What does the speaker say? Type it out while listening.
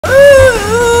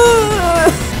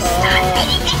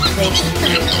ready.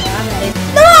 I'm ready.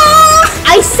 No!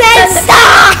 I said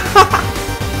stop!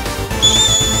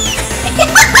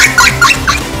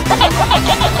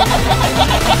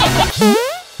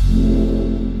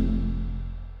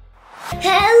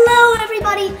 Hello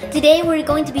everybody! Today we're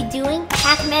going to be doing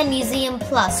Pac-Man Museum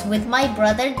Plus with my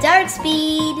brother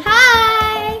Darkspeed.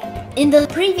 Hi! In the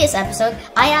previous episode,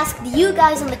 I asked you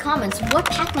guys in the comments what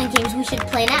Pac-Man games we should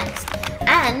play next.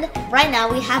 And right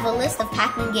now we have a list of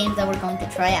Pac-Man games that we're going to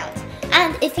try out.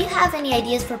 And if you have any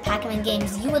ideas for Pac-Man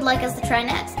games you would like us to try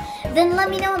next, then let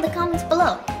me know in the comments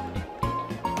below.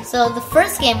 So the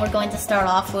first game we're going to start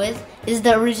off with is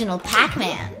the original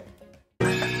Pac-Man.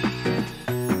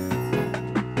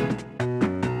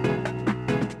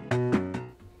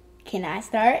 Can I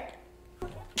start?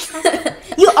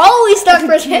 You always start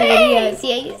first in the Okay. videos.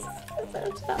 Yeah,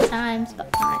 It's about time. It's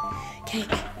about time. Okay,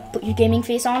 put your gaming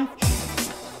face on.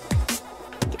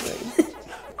 Get ready.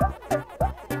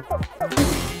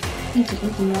 Inky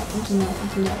no.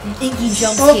 Inky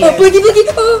jump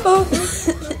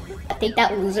Take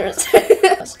that, losers.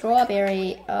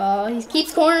 Strawberry. Oh, he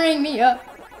keeps cornering me up.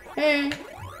 There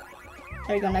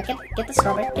you go. Now get the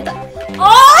strawberry. Get the.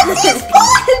 Oh, this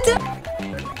ball!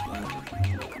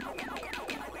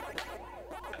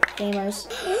 Gamers.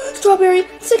 Strawberry,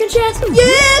 second chance.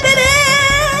 Yeah, baby!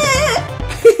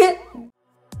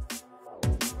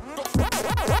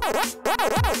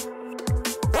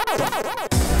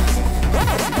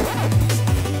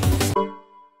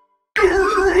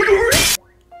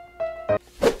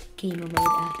 Gamer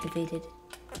mode activated.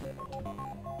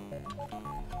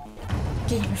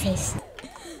 Gamer face.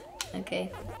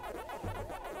 Okay.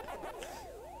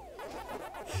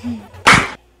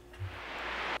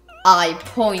 I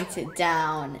pointed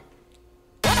down.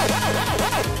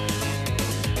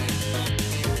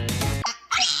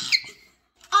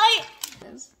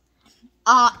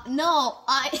 No,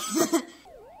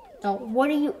 No, what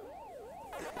are you?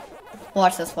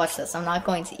 Watch this, watch this. I'm not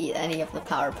going to eat any of the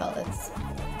power pellets.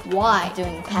 Why?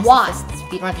 Doing Why? pacifist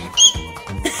speedrun.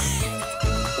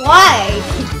 Why?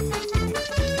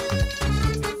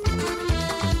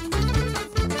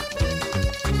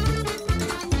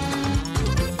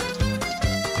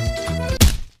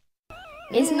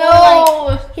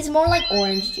 He's more like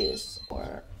orange juice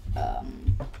or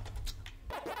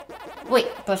Wait,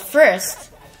 but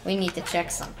first, we need to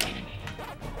check something.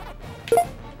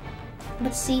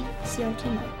 But CRT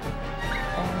mode.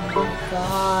 Oh my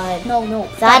god. No.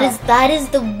 That is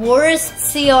the worst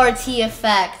CRT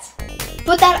effect.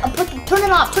 Turn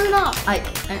it off.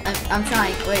 I'm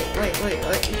trying. Wait.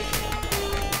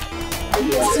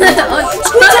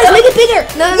 Make it bigger.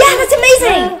 No. Yeah, that's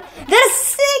amazing. That's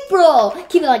sick, bro.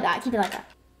 Keep it like that.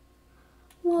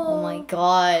 Whoa. Oh my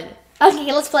god.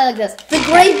 Okay, let's play like this. The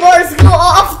gray bars go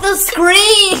off the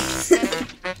screen!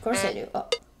 Of course I do.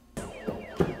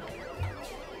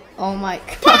 Oh my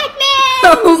god.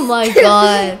 Pac-Man! Oh my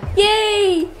god.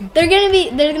 Yay! They're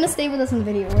gonna stay with us in the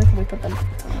video. Where can we put them?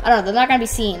 I don't know, they're not gonna be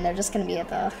seen. They're just gonna be at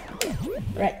the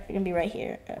they're gonna be right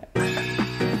here.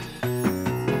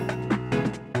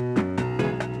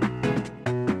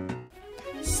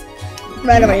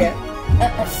 Right over here.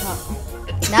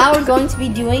 Now we're going to be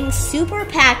doing Super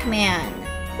Pac-Man.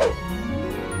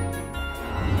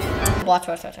 Watch.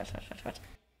 Wide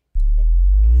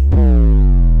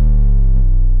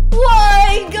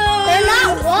guys! They're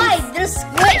not wide, they're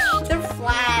squished. They're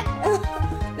flat.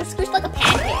 They're squished like a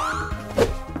pancake.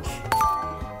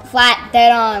 Flat,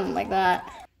 dead on, like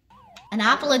that. An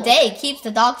apple a day keeps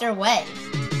the doctor away.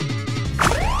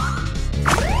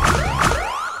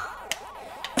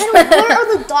 Where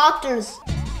are the doctors?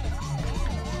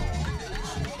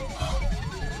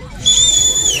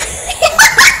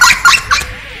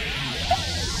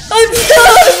 I'm stuck!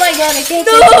 Oh my god, I can't take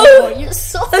it anymore. You're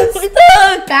so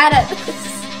bad at this.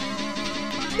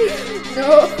 No.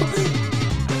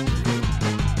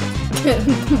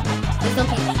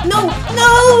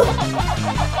 No!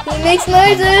 He makes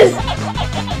noises!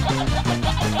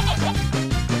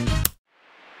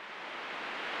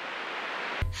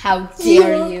 How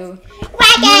dare you?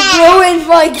 You ruined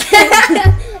my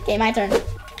game! Okay, my turn.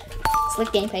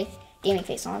 Slick gaming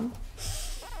face on.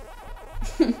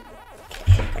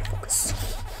 Focus.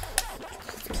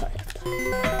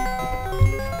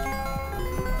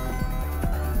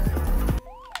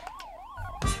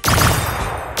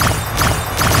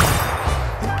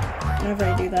 Whenever I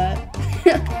do that.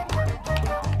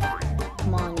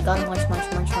 Come on, you gotta munch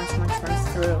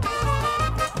through.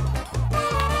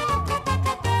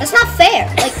 That's not fair.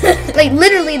 Like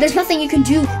literally, there's nothing you can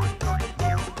do.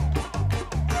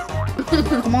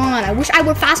 Come on, I wish I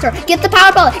were faster. Get the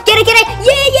power ball. Get it.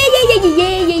 Yeah.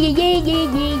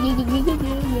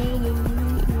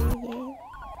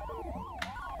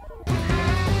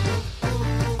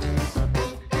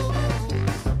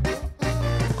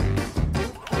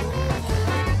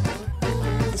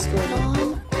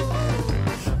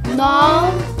 No.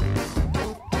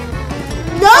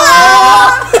 No!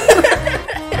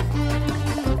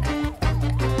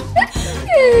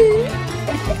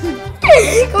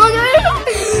 Come on, guys.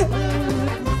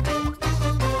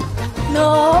 No.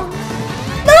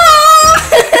 No!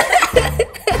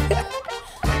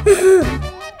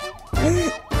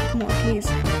 Come on, please. I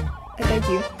beg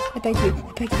you. I beg you.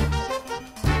 I beg you.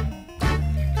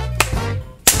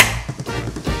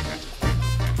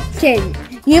 Okay,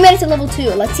 you made it to level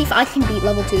 2. Let's see if I can beat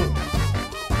level 2.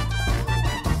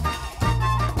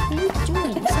 What are you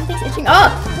doing? Something's itching.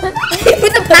 Oh! You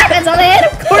put the Pac-Mans on the head?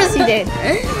 Of course you did.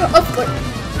 Of course.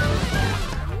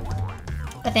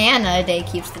 A banana day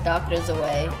keeps the doctors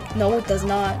away. No, it does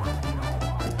not.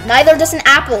 Neither does an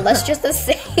apple. That's just the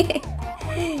same.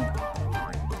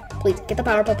 Please, get the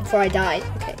power up before I die.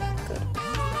 Okay,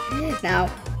 good. Now,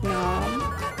 nom.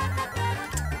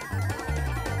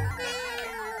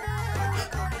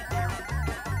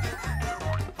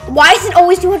 Why is it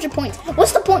always 200 points?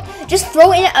 What's the point? Just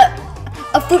throw in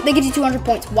a fruit that gives you 200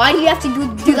 points. Why do you have to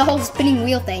do the whole spinning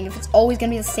wheel thing if it's always gonna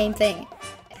be the same thing?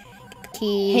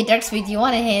 Key. Hey Darkspeed, do you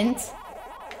want a hint?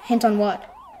 Hint on what?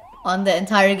 On the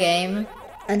entire game?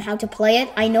 On how to play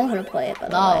it? I know how to play it, by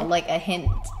the way. No, like a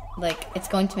hint. Like, it's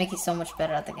going to make you so much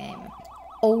better at the game.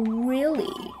 Oh,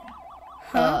 really?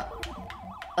 Huh?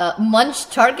 Munch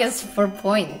targets for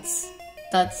points.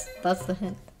 That's the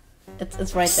hint.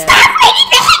 It's right there.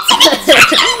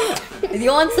 Do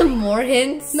you want some more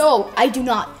hints? No, I do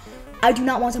not. I do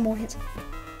not want some more hints.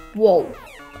 Whoa.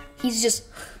 He's just...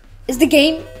 Is the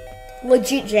game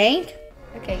legit jank?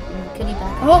 Okay, could you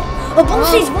back? Oh, Bonus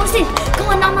stage! Come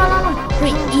on, no.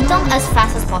 Wait, eat them as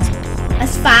fast as possible.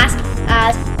 as fast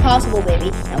as possible, baby.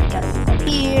 Now we gotta move up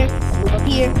here, move up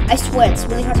here. I swear, it's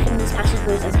really hard to fit in these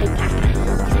passageways as big Pac-Man.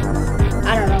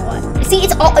 I don't know what. You see,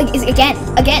 it's all again.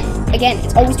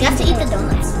 It's always. You have to eat the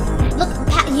donuts. Look,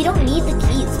 you don't need the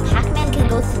keys. Pac-Man can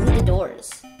go through the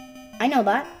doors. I know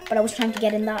that, but I was trying to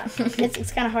get in that.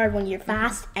 It's kind of hard when you're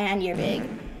fast and you're big.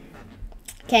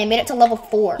 Okay, I made it to level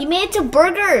 4. You made it to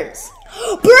burgers.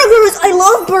 Burgers! I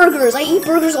love burgers. I eat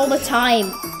burgers all the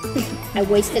time. I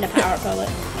wasted a power pellet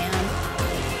and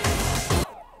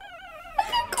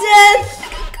Death.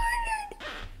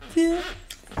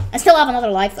 I still have another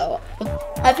life though.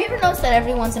 Have you ever noticed that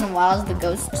every once in a while the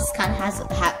ghost just kind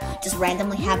of just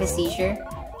randomly have a seizure?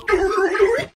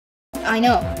 I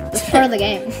know. It's part of the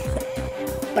game.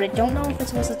 But I don't know if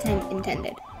it was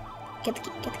intended. Get the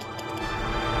key, get the key, get the key.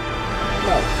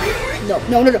 No.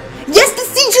 Yes, the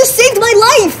seizure saved my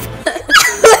life!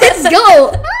 Let's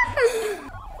go!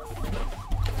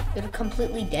 You're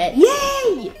completely dead.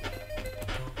 Yay!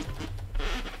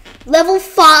 Level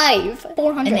 5.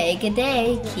 400. An egg a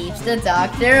day keeps the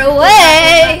doctor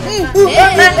away.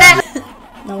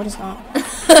 No, it is not.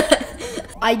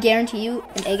 I guarantee you,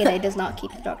 an egg a day does not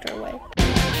keep the doctor away.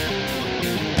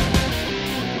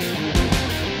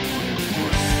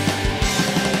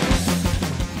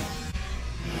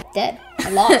 Dead. I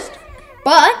lost.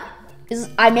 But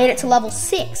I made it to level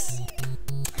 6.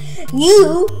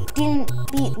 You didn't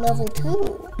beat level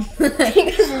 2.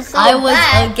 So I was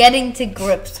getting to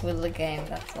grips with the game,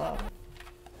 that's all.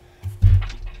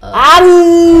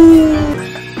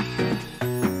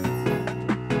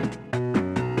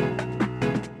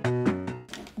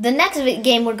 The next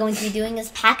game we're going to be doing is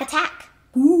Pac Attack.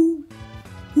 Ooh.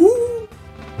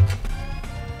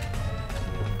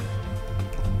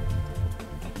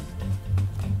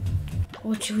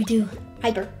 What should we do?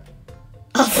 Hyper.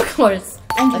 Of course.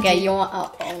 Okay, you want?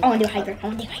 I want to do hyper. I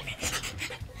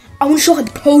want to show how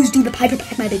the pros do the Hyper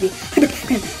Pac-Man, baby. Hyper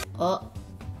Pac-Man.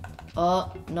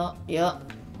 No, yeah.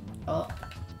 I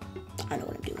know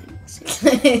what I'm doing.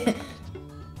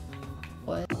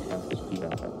 What?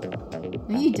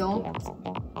 No, you don't.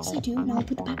 Yes, I do. Now I'll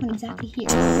put the Pac-Man exactly here.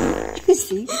 You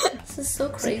see? This is so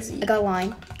crazy. I got a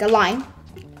line. Got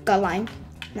a line.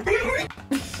 No.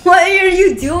 What are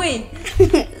you doing?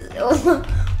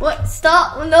 What?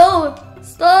 Stop! No!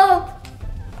 Stop!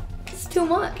 It's too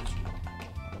much.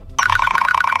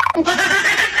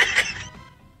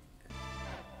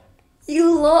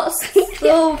 You lost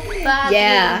so badly.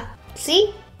 Yeah.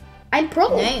 See? I'm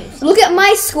pro. Nice. Look at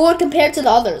my score compared to the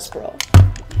others, bro.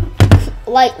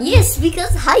 Like, yes,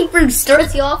 because Hyper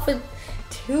starts you off with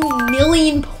 2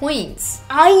 million points.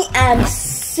 I am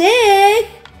sick.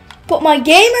 Put my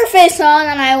gamer face on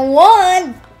and I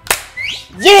won.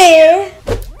 Yeah.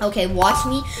 Okay, watch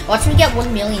me get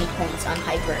 1 million points on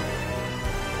Hyper.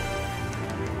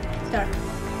 Start.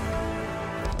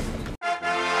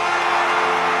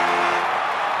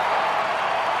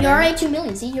 You're already 2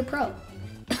 million. See, you're pro.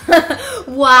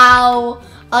 Wow.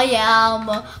 I am.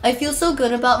 I feel so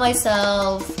good about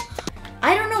myself.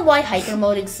 I don't know why hyper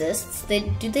mode exists.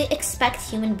 Do they expect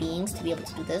human beings to be able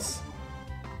to do this?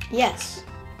 Yes.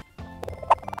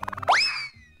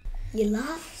 You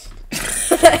lost.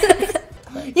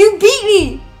 You beat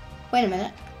me! Wait a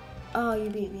minute. Oh, you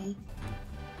beat me.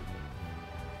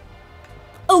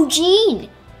 Oh, Gene!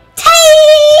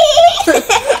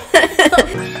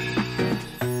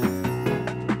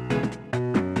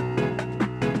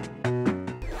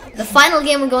 The final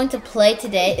game we're going to play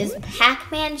today is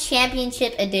Pac-Man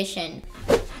Championship Edition.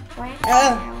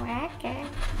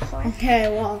 Okay,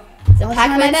 well.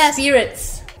 Pac-Man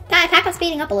spirits. Pac-Man's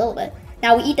speeding up a little bit.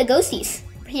 Now we eat the ghosties.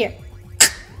 Here.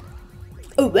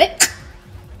 Oh, what?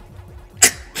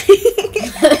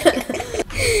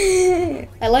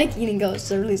 I like eating ghosts.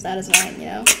 They're really satisfying, you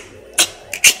know?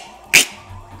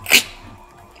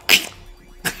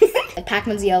 Like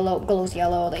Pac-Man's yellow, glows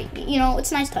yellow. Like, you know,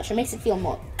 it's a nice touch. It makes it feel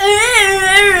more.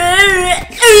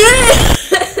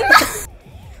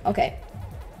 Okay.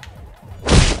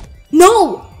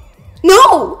 No!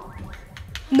 No!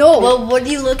 No! Well, would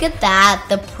you look at that?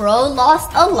 The pro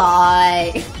lost a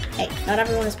lot. Hey, not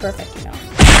everyone is perfect, you know.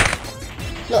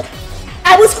 Look,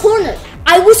 I was cornered.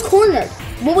 I was cornered.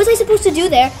 What was I supposed to do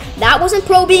there? That wasn't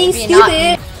pro being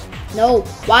stupid. No.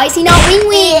 Why is he not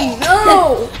wing?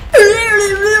 No.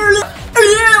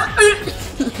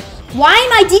 Why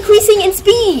am I decreasing in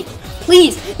speed?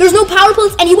 Please. There's no power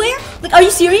pellets anywhere? Like, are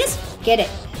you serious? Get it.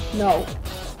 No.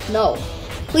 No.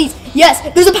 Please. Yes.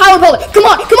 There's a power pellet. Come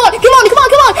on. Come on. Come on. Come on.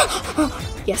 Come on.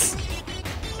 Yes.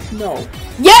 No.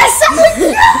 Yes.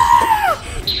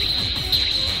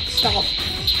 Stop.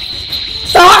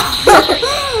 Stop.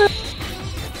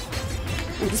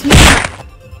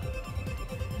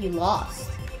 You lost.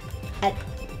 No!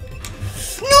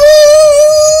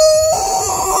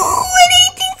 In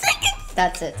 18 seconds!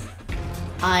 That's it.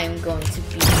 I'm going to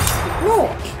beat you. No!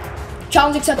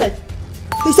 Challenge accepted.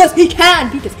 He says he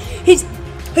can beat this.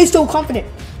 He's so confident.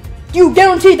 You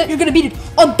guarantee that you're gonna beat it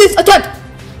on this attempt!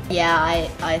 Yeah, I.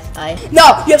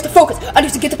 Now, you have to focus. I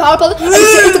need to get the power pellet. I need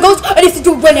to hit the ghost. I need to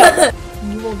do it right now.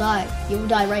 You will die. You will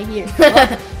die right here.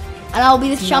 And I'll be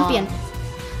the champion.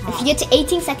 If you get to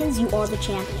 18 seconds, you are the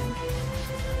champion.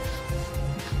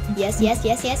 Yes, yes,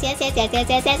 yes, yes, yes, yes, yes, yes,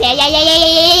 yes, yes, yeah, yeah, yeah, yeah,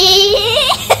 yeah,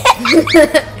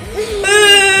 yeah.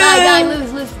 Die,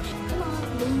 lose, lose. Come on,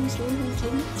 lose.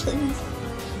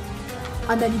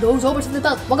 And then he goes over to the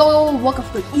belt. Walk up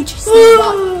for each single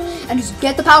block. And just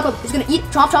get the power pellet. He's gonna eat,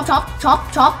 chomp, chomp, chomp,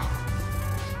 chomp, chomp,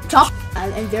 chomp.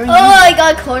 And very oh, I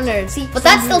got cornered. See, but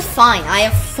that's still fine. I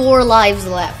have 4 lives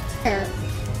left.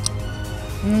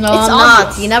 No, I'm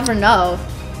not. You never know.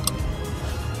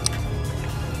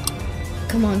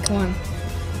 Come on, come on.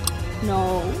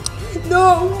 No.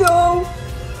 No, no.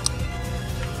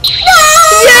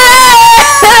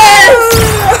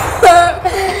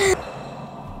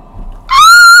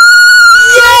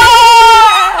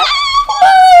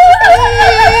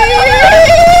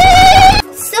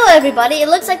 So everybody, it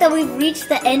looks like that we've reached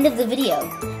the end of the video.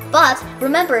 But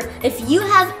remember, if you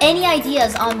have any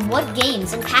ideas on what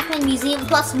games in Pac-Man Museum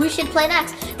Plus we should play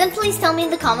next, then please tell me in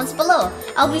the comments below.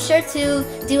 I'll be sure to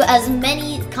do as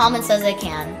many comments as I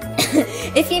can.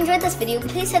 If you enjoyed this video,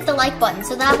 please hit the like button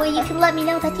so that way you can let me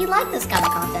know that you like this kind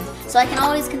of content, so I can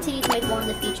always continue to make more in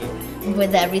the future.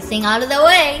 With everything out of the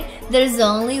way, there's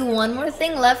only one more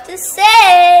thing left to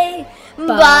say.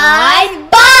 Bye-bye!